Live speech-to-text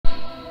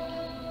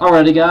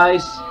Alrighty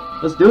guys,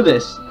 let's do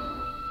this.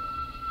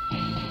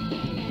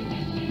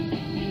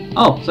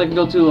 Oh, so I can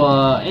go to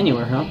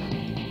anywhere, huh?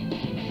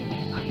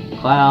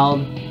 Cloud.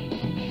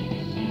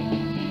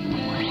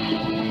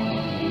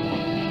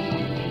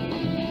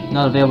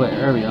 Not available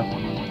area.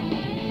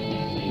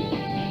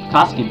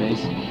 Koski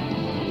base.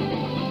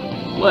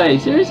 Wait,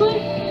 seriously?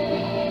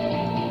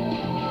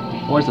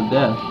 Force of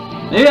Death.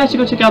 Maybe I should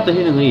go check out the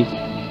Hidden Leaf.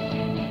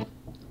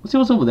 Let's see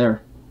what's over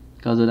there.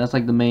 Because that's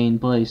like the main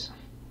place.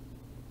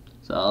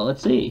 So,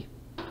 let's see.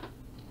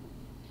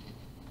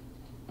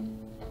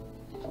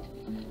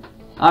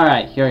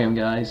 Alright, here I am,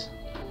 guys.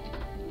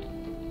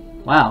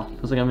 Wow,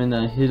 looks like I'm in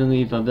the Hidden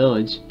Leaf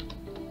village.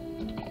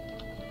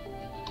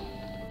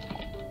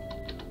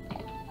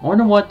 I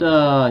wonder what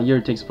year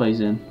it takes place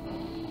in.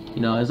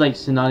 You know, is like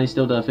Tsunade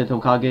still the 5th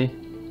Hokage?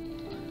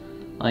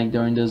 Like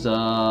during this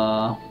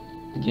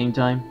game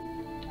time?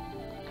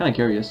 Kinda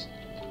curious.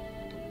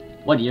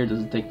 What year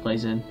does it take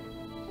place in?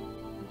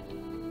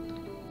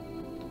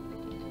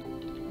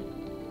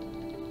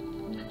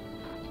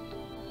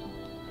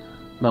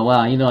 But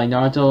wow, you know, like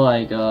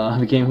Naruto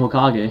became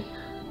Hokage.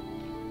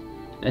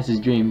 That's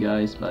his dream,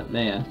 guys, but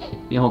man,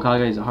 being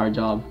Hokage is a hard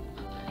job.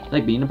 It's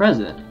like being the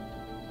president.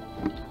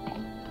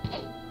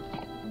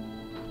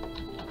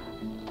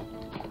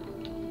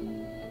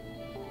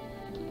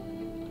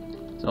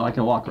 So I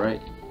can walk,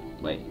 right?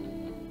 Wait.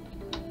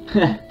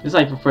 It's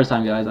like the first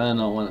time, guys. I don't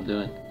know what I'm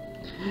doing.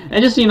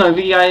 And just so you know, if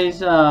you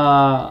guys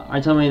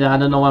are telling me that I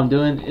don't know what I'm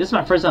doing, this is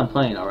my first time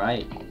playing,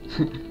 alright?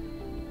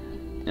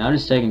 Yeah, I'm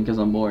just checking because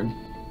I'm bored.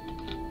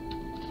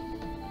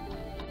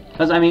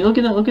 Because I mean, look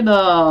at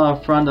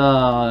the front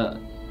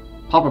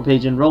pop-up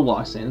page in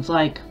Roblox, and it's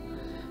like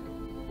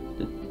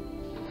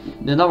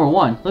the number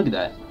one. Look at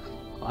that.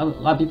 A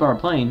lot of people are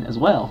playing as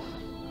well.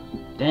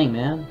 Dang,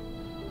 man.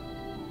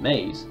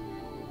 Maze.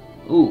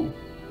 Ooh.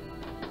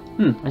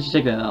 I should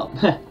check that out.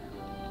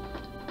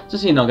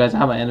 Just so you know, guys, I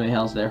have my anime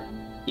house there.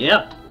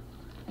 Yep.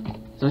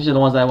 Especially the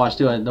ones that I watch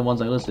too. The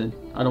ones I listed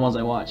are the ones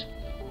I watch.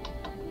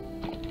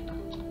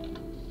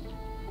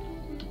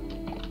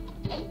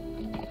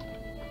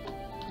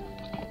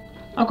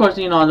 Of course,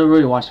 you know, I don't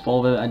really watch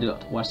full of it. I do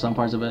watch some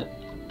parts of it.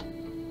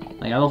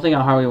 Like, I don't think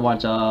I hardly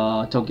watch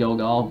Tokyo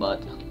Ghoul,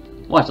 but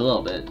watch a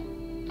little bit.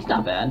 It's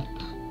not bad.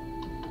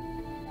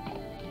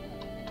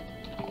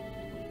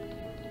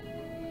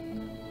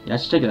 Yeah, I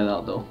should check that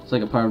out though. It's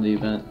like a part of the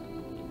event.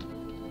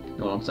 You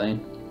know what I'm saying?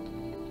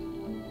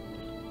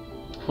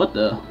 What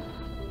the?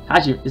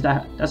 That's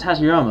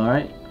Hashirama,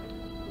 right?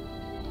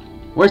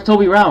 Where's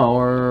Tobirama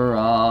or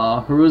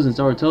Hiruzen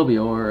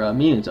Sarutobi or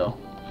Minato?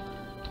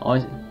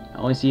 I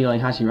only see like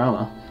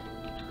Hashirama.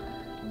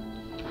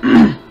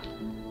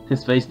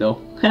 His face though.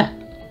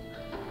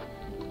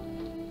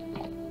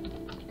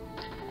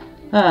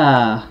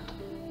 Ah.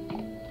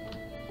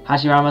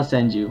 Hashirama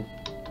Senju.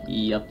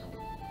 Yep.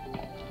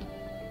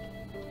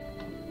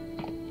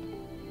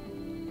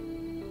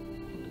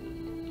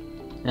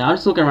 Now I'm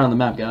just looking around the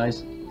map,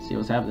 guys. See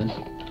what's happening.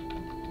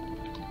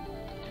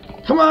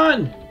 Come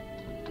on!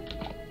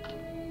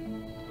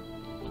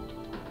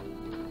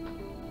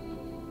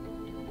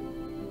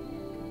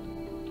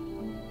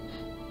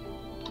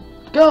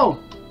 Go!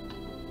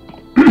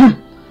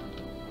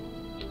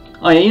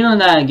 Oh yeah, you know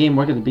that game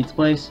Work at the Beats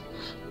Place?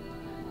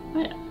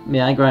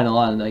 Man, I grind a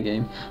lot in that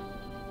game.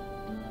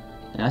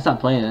 And I stopped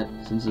playing it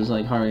since there's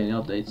like hardly any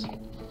updates.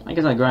 I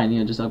guess I grind, you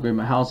know, just upgrade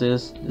my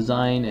houses,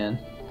 design, and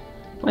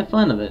quite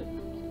fun of it.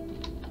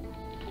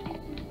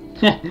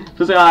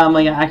 Feels like I'm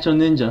like an actual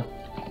ninja.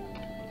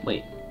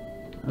 Wait,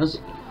 those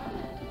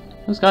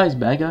guys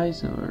bad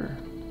guys, or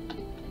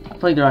I feel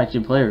like they're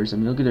actually players. I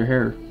mean, look at their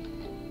hair.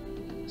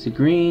 Is it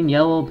green,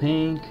 yellow,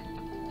 pink?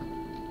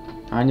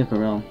 I need to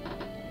look around.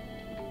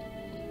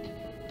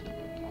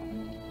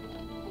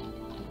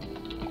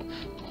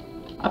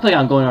 I feel like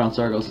I'm going around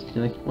circles.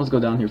 Like, let's go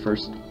down here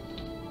first.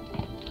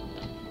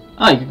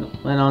 Oh, you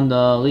can land on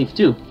the leaf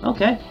too.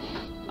 Okay.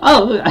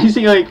 Oh, look, I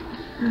see like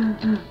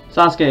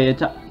Sasuke,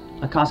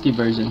 a Koski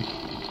version.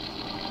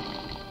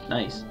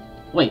 Nice.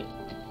 Wait,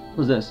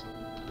 what's this?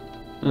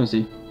 Let me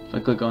see if I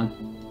click on.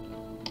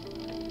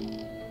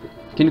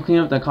 Can you clean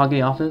up the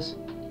Kage office?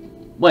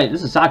 Wait,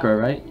 this is Sakura,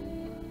 right?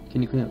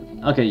 Can you clean up?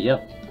 Okay,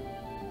 yep.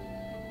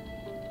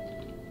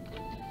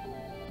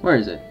 Where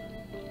is it?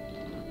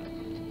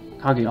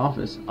 Kage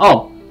office.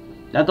 Oh,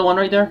 that the one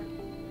right there?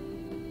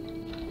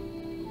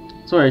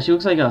 Sorry, she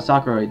looks like a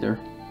Sakura right there.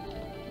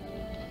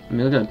 I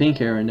mean, look at the pink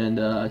hair and then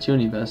the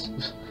Chuni vest.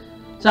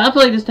 So I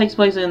feel like this takes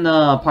place in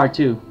part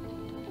 2,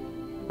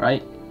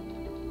 right?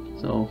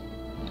 So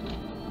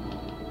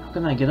how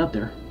can I get up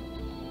there?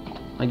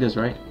 Like this,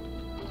 right?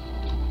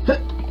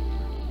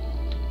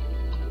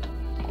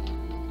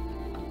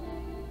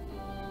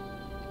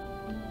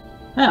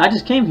 Yeah, I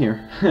just came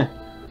here.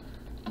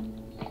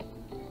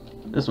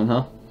 This one,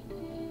 huh?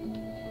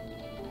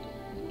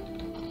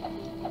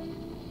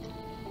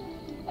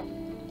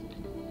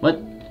 What?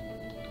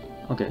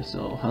 Okay,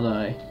 so how do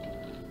I...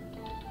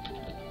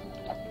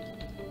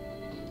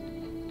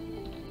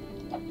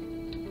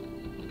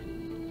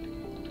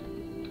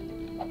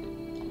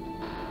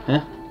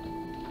 Huh?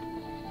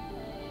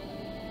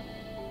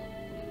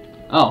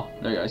 Oh,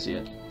 there you go, I see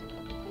it.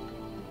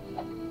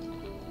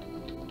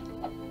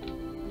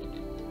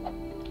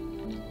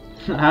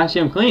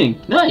 Actually, I'm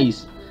cleaning.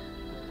 Nice!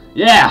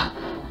 Yeah!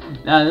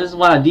 Now, this is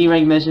what a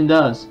D-rank mission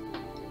does.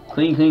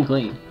 Clean, clean,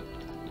 clean.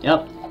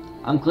 Yep,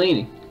 I'm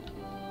cleaning.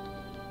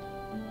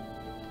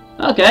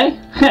 Okay,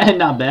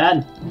 not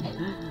bad.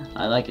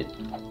 I like it.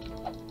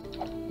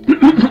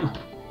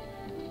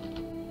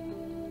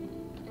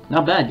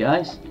 Not bad,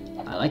 guys.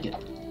 I like it.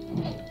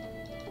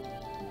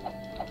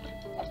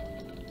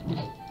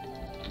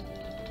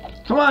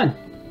 Come on!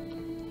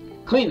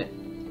 Clean it.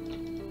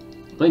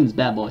 Clean this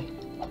bad boy.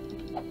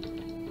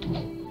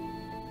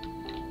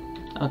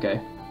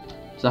 Okay.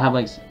 So I have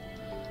like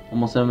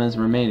almost 7 minutes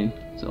remaining.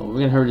 So we're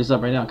gonna hurry this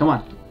up right now. Come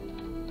on.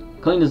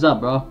 Clean this up,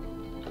 bro.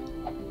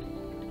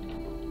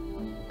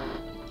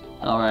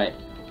 Alright.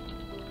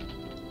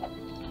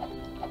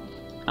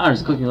 I'm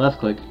just clicking left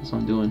click. That's what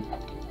I'm doing.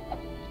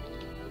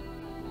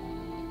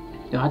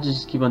 Yeah, I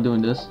just keep on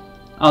doing this.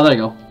 Oh, there you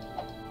go.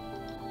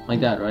 Like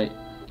that, right?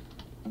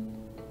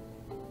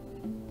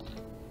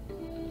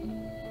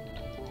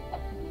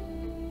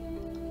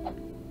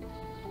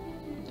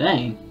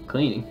 Dang,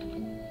 cleaning.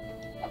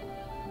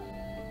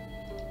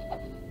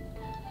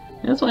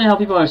 That's funny how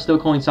people are still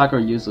calling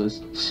Sakura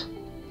useless.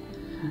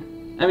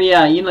 I mean,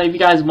 yeah, you know, if you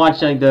guys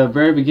watch like the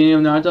very beginning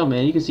of Naruto,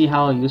 man, you can see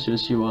how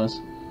useless she was.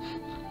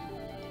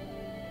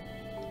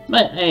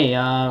 But hey,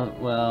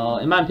 well,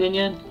 in my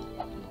opinion,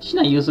 she's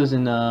not useless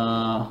in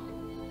the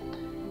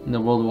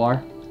World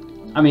War.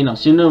 I mean, no,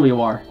 Shinobi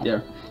War.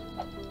 There,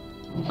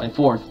 like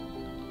 4th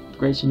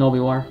Great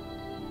Shinobi War.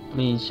 I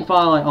mean, she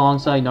fought like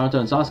alongside Naruto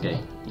and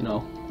Sasuke. You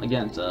know,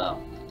 against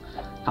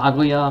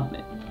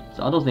Kaguya.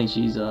 So I don't think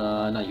she's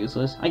not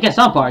useless. I guess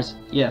some parts,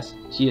 yes,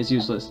 she is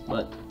useless,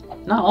 but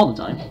not all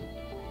the time.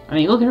 I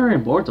mean, look at her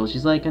in Boruto.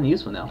 She's like kind of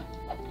useful now.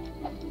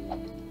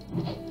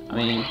 I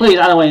mean, please,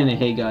 I don't want any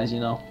hate, guys. You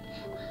know,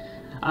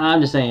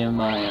 I'm just saying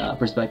my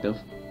perspective.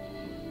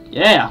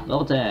 Yeah,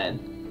 level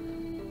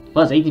 10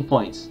 plus 18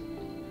 points.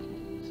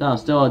 So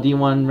still a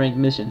D1 ranked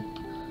mission.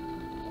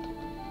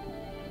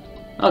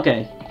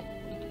 Okay.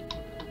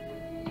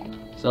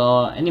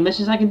 So any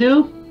missions I can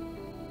do?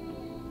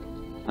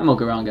 I'm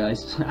looking around,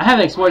 guys. I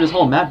haven't explored this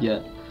whole map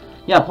yet.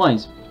 Yeah,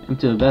 points. M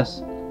to the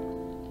best.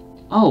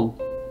 Oh,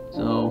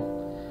 so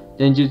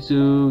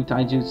Denjutsu,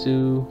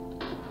 Taijutsu.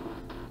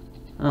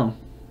 Oh,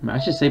 I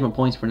should save my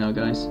points for now,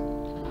 guys.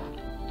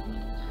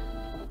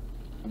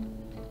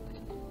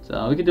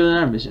 So we can do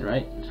another mission,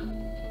 right?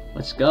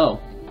 Let's go.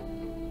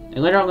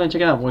 And later I'm gonna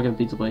check out Morgan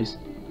Pizza Place.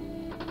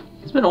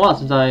 It's been a while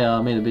since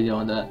I made a video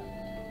on that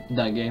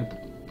game.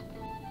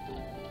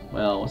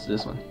 Well, what's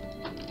this one?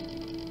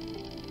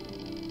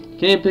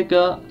 Can you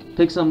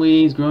pick some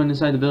weeds growing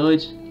inside the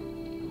village?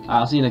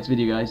 I'll see you next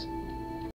video, guys.